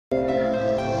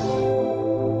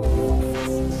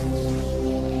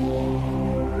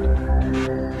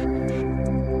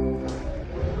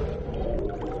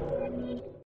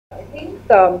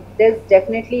there's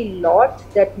definitely a lot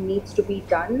that needs to be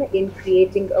done in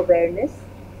creating awareness.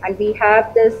 And we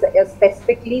have this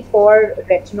specifically for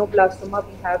retinoblastoma,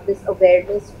 we have this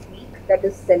awareness week that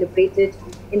is celebrated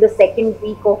in the second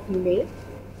week of May.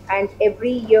 And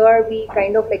every year we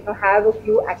kind of have a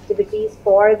few activities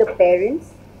for the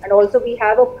parents. And also we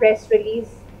have a press release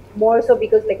more so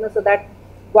because so that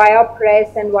via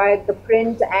press and via the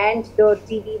print and the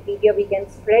TV media we can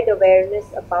spread awareness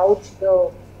about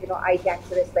the eye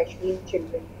cancer, especially in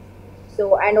children.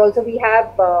 So, and also we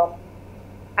have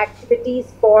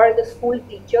activities for the school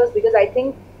teachers, because I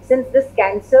think since this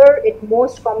cancer, it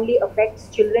most commonly affects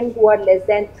children who are less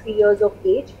than 3 years of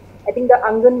age. I think the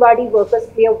Anganwadi workers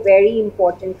play a very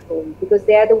important role because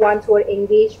they are the ones who are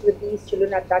engaged with these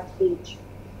children at that age.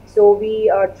 So we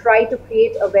try to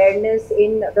create awareness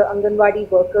in the Anganwadi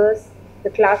workers,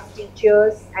 the class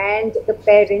teachers, and the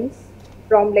parents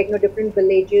from different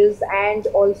villages, and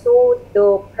also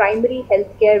the primary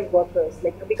healthcare workers.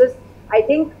 Because I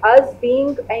think us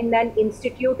being in an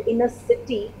institute in a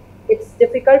city, it's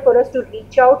difficult for us to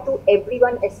reach out to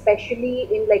everyone, especially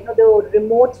in the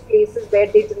remote places where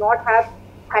they do not have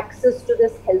access to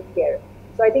this healthcare.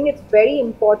 So I think it's very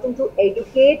important to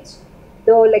educate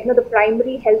the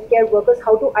primary healthcare workers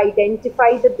how to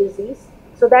identify the disease,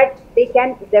 so that they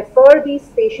can refer these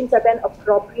patients at an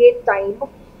appropriate time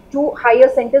to higher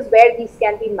centers where these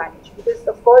can be managed. Because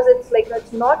of course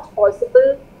it's not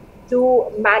possible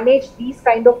to manage these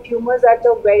kind of tumors at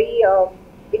a very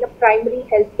in a primary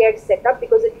healthcare setup,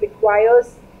 because it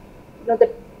requires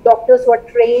the doctors who are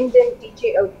trained in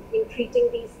teaching in treating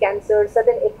these cancers,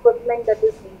 certain equipment that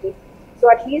is needed. So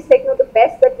at least the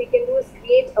best that we can do is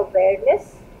create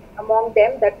awareness among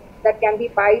them, that can be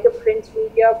by the print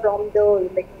media, from the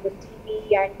the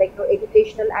TV, and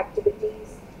educational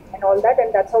activities and all that.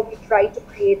 And that's how we try to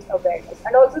create awareness.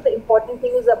 And also the important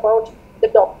thing is about the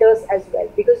doctors as well,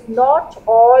 because not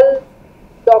all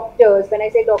doctors, when I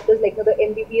say doctors, the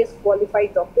MBBS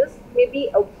qualified doctors, may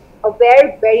be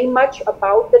aware very much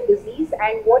about the disease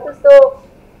and what is the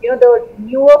the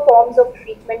newer forms of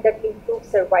treatment that improve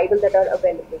survival that are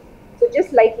available. So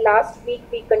just like last week,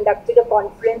 we conducted a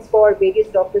conference for various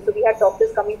doctors. So we had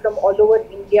doctors coming from all over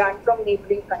India and from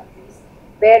neighboring countries,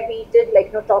 where we did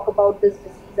talk about this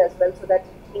disease as well, so that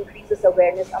it increases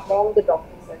awareness among the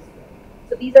doctors as well.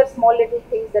 So these are small little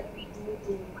things that we do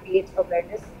to create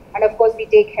awareness. And of course, we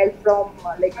take help from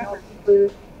people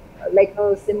like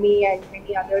Simi and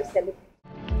many other celebrities.